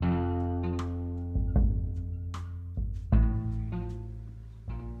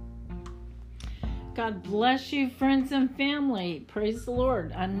God bless you, friends and family. Praise the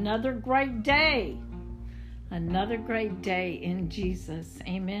Lord. Another great day. Another great day in Jesus.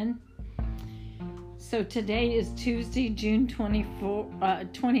 Amen. So today is Tuesday, June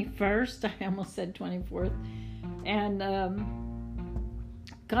 21st. I almost said 24th. And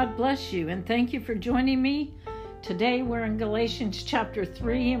God bless you. And thank you for joining me. Today we're in Galatians chapter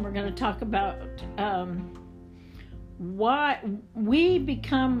 3, and we're going to talk about why we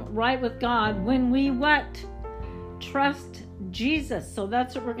become right with God when we what? Trust Jesus. So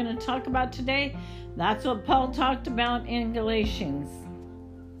that's what we're going to talk about today. That's what Paul talked about in Galatians.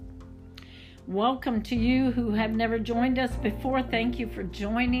 Welcome to you who have never joined us before. Thank you for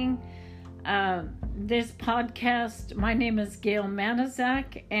joining this podcast. My name is Gail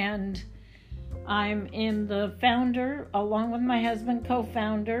Manizak, and I'm the founder, along with my husband,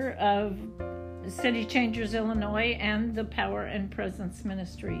 co-founder of City Changers Illinois and the Power and Presence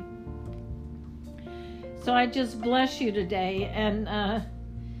Ministry. So I just bless you today. And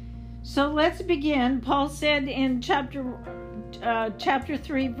so let's begin. Paul said in chapter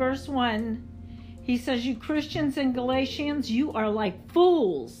 3, verse 1, he says, "You Christians and Galatians, you are like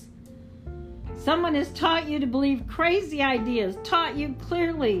fools. Someone has taught you to believe crazy ideas, taught you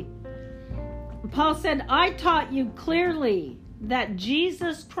clearly." Paul said, "I taught you clearly that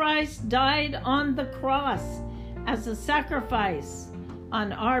Jesus Christ died on the cross as a sacrifice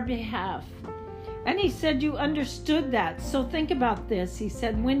on our behalf." And he said you understood that. So think about this. He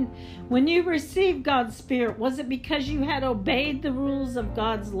said, when you received God's Spirit, was it because you had obeyed the rules of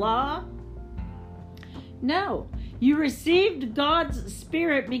God's law? No. You received God's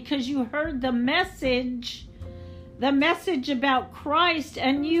Spirit because you heard the message about Christ,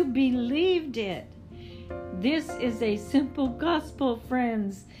 and you believed it. This is a simple gospel,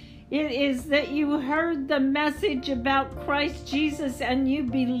 friends. It is that you heard the message about Christ Jesus and you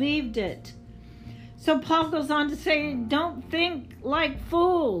believed it. So Paul goes on to say, don't think like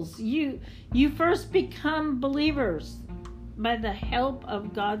fools. You first become believers by the help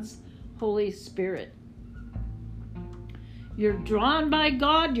of God's Holy Spirit. You're drawn by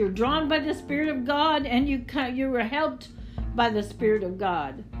God, you're drawn by the Spirit of God, and you were helped by the Spirit of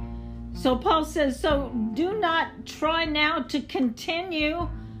God. So Paul says, so do not try now to continue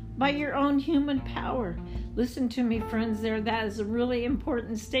by your own human power. Listen to me, friends, that is a really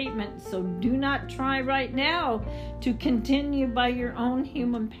important statement. So do not try right now to continue by your own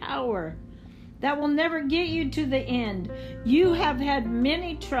human power. That will never get you to the end. You have had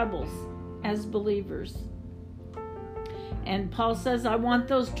many troubles as believers. And Paul says, I want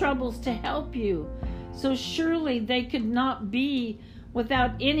those troubles to help you. So surely they could not be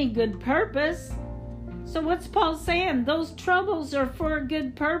without any good purpose. So what's Paul saying? Those troubles are for a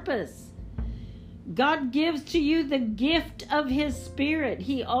good purpose. God gives to you the gift of His Spirit.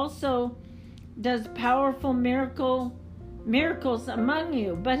 He also does powerful miracles among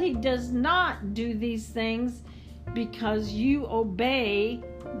you. But He does not do these things because you obey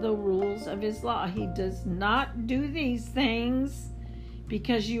the rules of His law. He does not do these things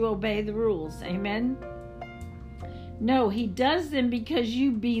because you obey the rules. Amen? No, He does them because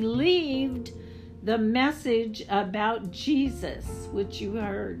you believed the message about Jesus, which you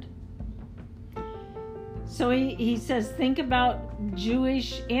heard. So he says, think about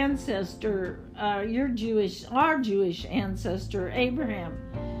Jewish ancestor, our Jewish ancestor, Abraham.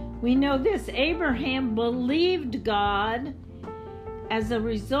 We know this. Abraham believed God. As a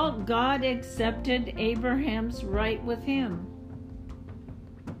result, God accepted Abraham's right with Him.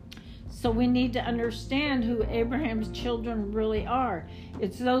 So we need to understand who Abraham's children really are.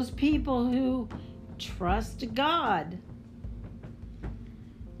 It's those people who trust God.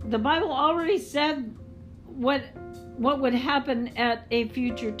 The Bible already said what would happen at a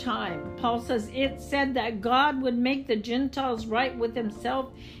future time. Paul says it said that God would make the Gentiles right with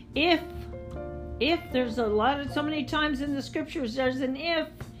Himself if there's so many times in the scriptures there's an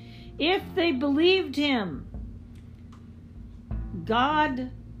if they believed Him.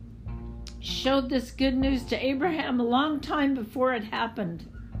 God showed this good news to Abraham a long time before it happened.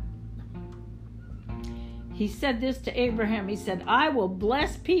 He said this to Abraham. He said, I will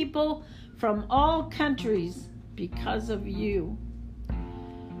bless people from all countries because of you.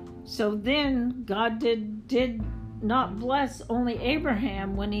 So then God did not bless only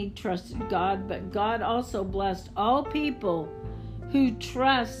Abraham when he trusted God, but God also blessed all people who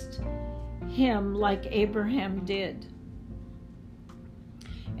trust Him like Abraham did.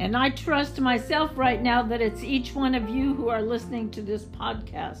 And I trust myself right now that it's each one of you who are listening to this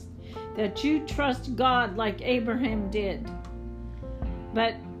podcast, that you trust God like Abraham did.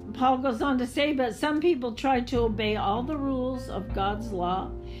 But Paul goes on to say, but some people try to obey all the rules of God's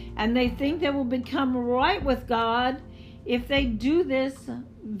law, and they think they will become right with God if they do this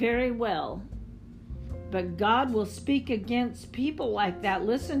very well. But God will speak against people like that.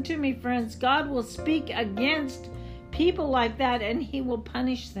 Listen to me, friends. God will speak against people like that, and he will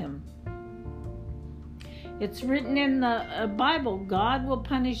punish them. It's written in the Bible, God will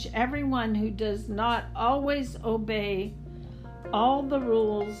punish everyone who does not always obey all the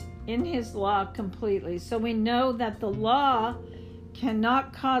rules in his law completely. So we know that the law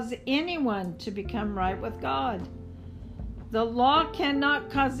cannot cause anyone to become right with God. The law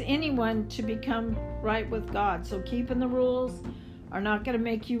cannot cause anyone to become right with God. So keeping the rules are not going to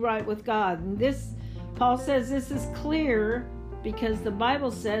make you right with God. And this, Paul says, this is clear because the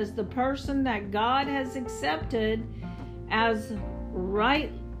Bible says the person that God has accepted as right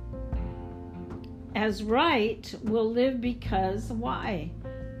will live because why?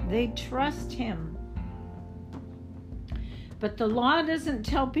 They trust him. But the law doesn't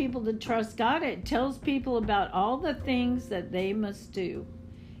tell people to trust God. It tells people about all the things that they must do.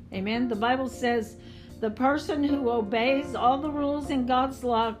 Amen. The Bible says the person who obeys all the rules in God's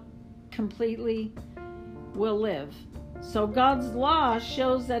law completely will live. So God's law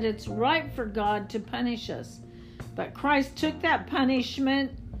shows that it's right for God to punish us. But Christ took that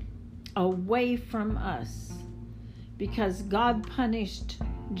punishment away from us because God punished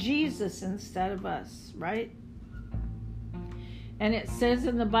Jesus instead of us, right? And it says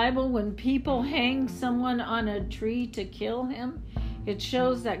in the Bible, when people hang someone on a tree to kill him, it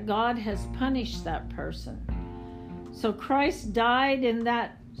shows that God has punished that person. So Christ died in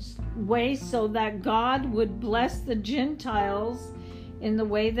that way so that God would bless the Gentiles in the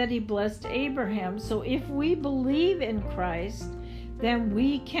way that he blessed Abraham. So if we believe in Christ, then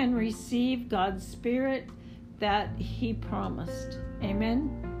we can receive God's Spirit that he promised.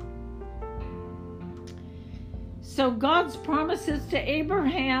 Amen. So God's promises to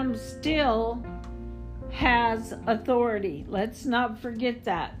Abraham still has authority. Let's not forget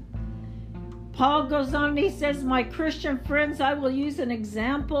that. Paul goes on and he says, my Christian friends, I will use an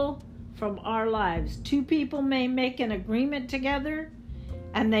example from our lives. Two people may make an agreement together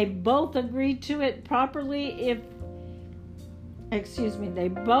and they both agree to it properly they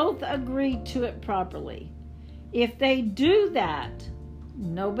both agree to it properly. If they do that,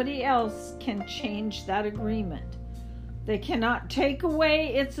 nobody else can change that agreement. They cannot take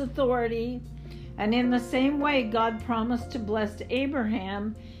away its authority. And in the same way, God promised to bless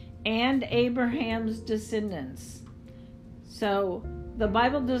Abraham and Abraham's descendants. So the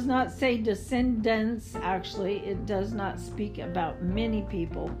Bible does not say descendants, actually. It does not speak about many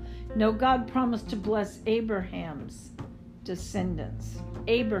people. No, God promised to bless Abraham's descendants.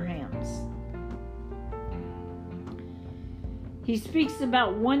 Abraham's. He speaks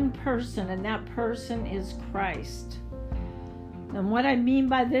about one person, and that person is Christ. And what I mean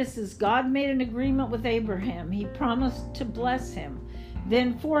by this is God made an agreement with Abraham. He promised to bless him.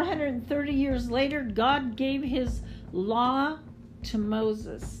 Then 430 years later, God gave his law to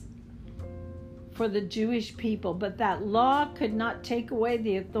Moses for the Jewish people. But that law could not take away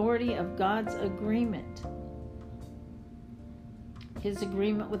the authority of God's agreement. His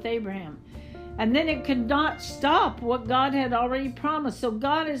agreement with Abraham. And then it could not stop what God had already promised. So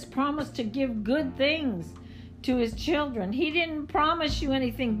God has promised to give good things to his children. He didn't promise you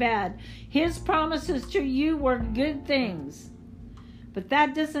anything bad. His promises to you were good things. But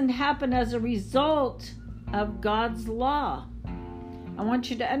that doesn't happen as a result of God's law. I want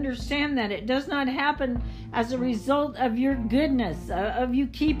you to understand that. It does not happen as a result of your goodness, of you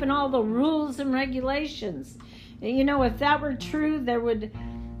keeping all the rules and regulations. You know, if that were true, then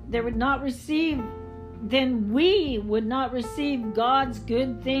we would not receive God's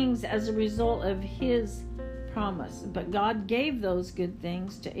good things as a result of his promise. But God gave those good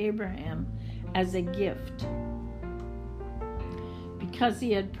things to Abraham as a gift because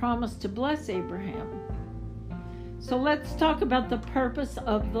he had promised to bless Abraham. So let's talk about the purpose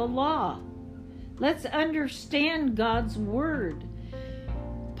of the law. Let's understand God's word.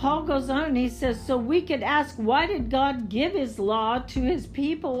 Paul goes on and he says, so we could ask, why did God give his law to his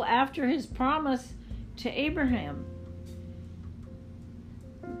people after his promise to Abraham?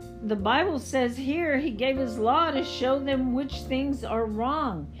 The Bible says here he gave his law to show them which things are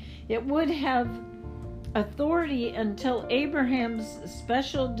wrong. It would have authority until Abraham's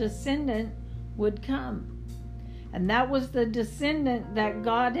special descendant would come. And that was the descendant that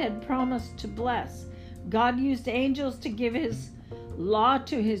God had promised to bless. God used angels to give his law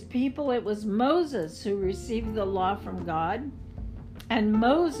to his people. It was Moses who received the law from God. And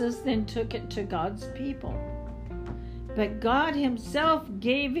Moses then took it to God's people. But God himself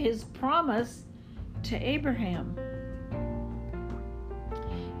gave his promise to Abraham.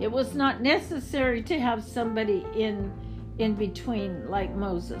 It was not necessary to have somebody in between like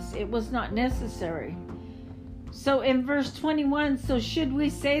Moses. It was not necessary. So in verse 21, so should we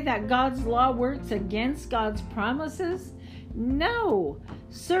say that God's law works against God's promises? No,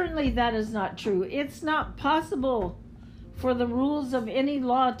 certainly that is not true. It's not possible for the rules of any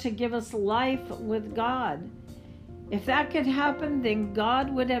law to give us life with God. If that could happen, then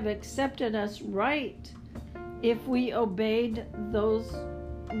God would have accepted us right if we obeyed those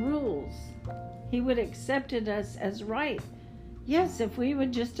rules. He would have accepted us as right. Yes, if we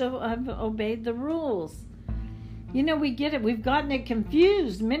would just have obeyed the rules. You know, we get it. We've gotten it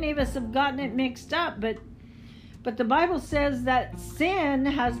confused. Many of us have gotten it mixed up. But the Bible says that sin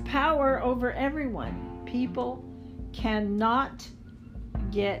has power over everyone. People cannot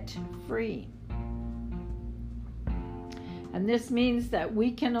get free. And this means that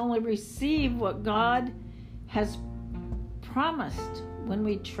we can only receive what God has promised when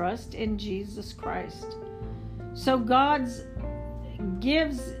we trust in Jesus Christ. So God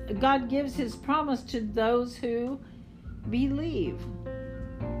gives his promise to those who believe.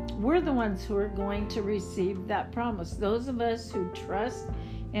 We're the ones who are going to receive that promise. Those of us who trust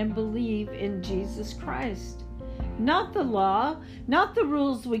and believe in Jesus Christ. Not the law, not the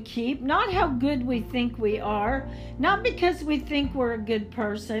rules we keep, not how good we think we are, not because we think we're a good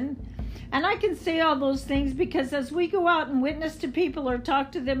person. And I can say all those things because as we go out and witness to people or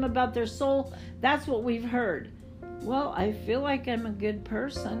talk to them about their soul, that's what we've heard. Well, I feel like I'm a good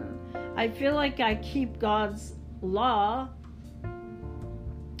person. I feel like I keep God's law.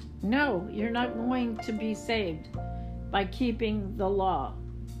 No, you're not going to be saved by keeping the law.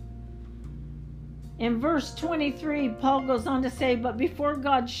 In verse 23, Paul goes on to say, but before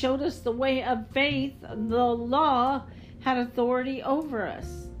God showed us the way of faith, the law had authority over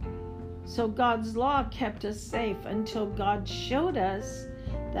us. So God's law kept us safe until God showed us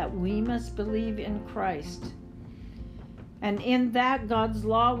that we must believe in Christ. And in that, God's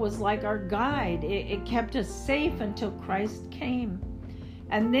law was like our guide. It kept us safe until Christ came.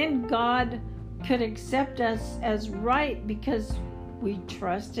 And then God could accept us as right because we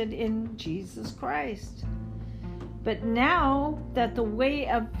trusted in Jesus Christ. But now that the way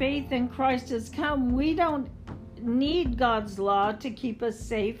of faith in Christ has come, we don't need God's law to keep us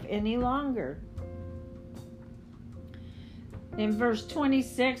safe any longer. In verse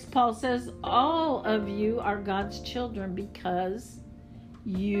 26, Paul says, all of you are God's children because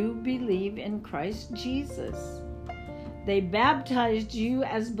you believe in Christ Jesus. They baptized you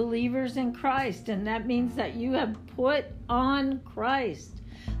as believers in Christ, and that means that you have put on Christ,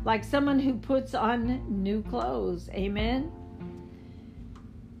 like someone who puts on new clothes. Amen?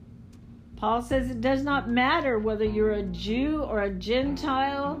 Paul says it does not matter whether you're a Jew or a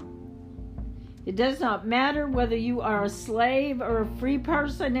Gentile. It does not matter whether you are a slave or a free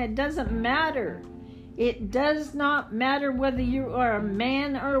person. It doesn't matter. It does not matter whether you are a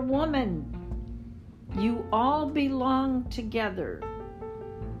man or a woman. You all belong together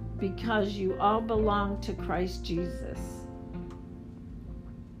because you all belong to Christ Jesus.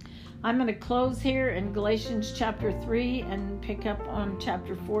 I'm going to close here in Galatians chapter 3 and pick up on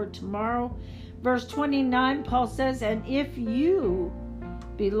chapter 4 tomorrow. Verse 29, Paul says, and if you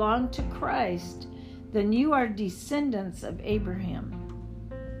belong to Christ, then you are descendants of Abraham.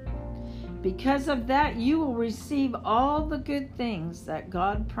 Because of that, you will receive all the good things that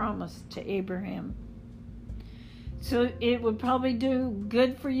God promised to Abraham. So it would probably do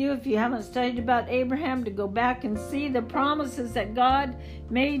good for you if you haven't studied about Abraham to go back and see the promises that God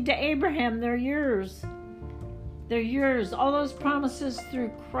made to Abraham. They're yours. They're yours. All those promises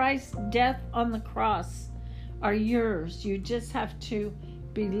through Christ's death on the cross are yours. You just have to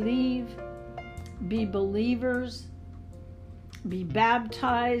believe, be believers, be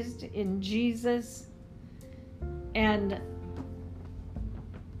baptized in Jesus, and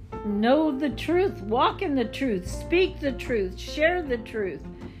know the truth, walk in the truth, speak the truth, share the truth,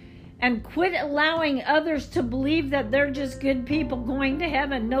 and quit allowing others to believe that they're just good people going to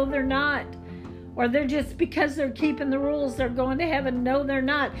heaven. No, they're not. Or they're just, because they're keeping the rules, they're going to heaven. No, they're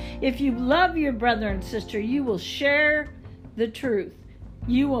not. If you love your brother and sister, you will share the truth.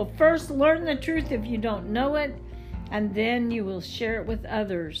 You will first learn the truth if you don't know it, and then you will share it with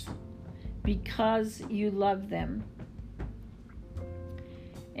others because you love them.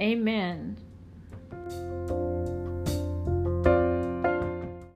 Amen.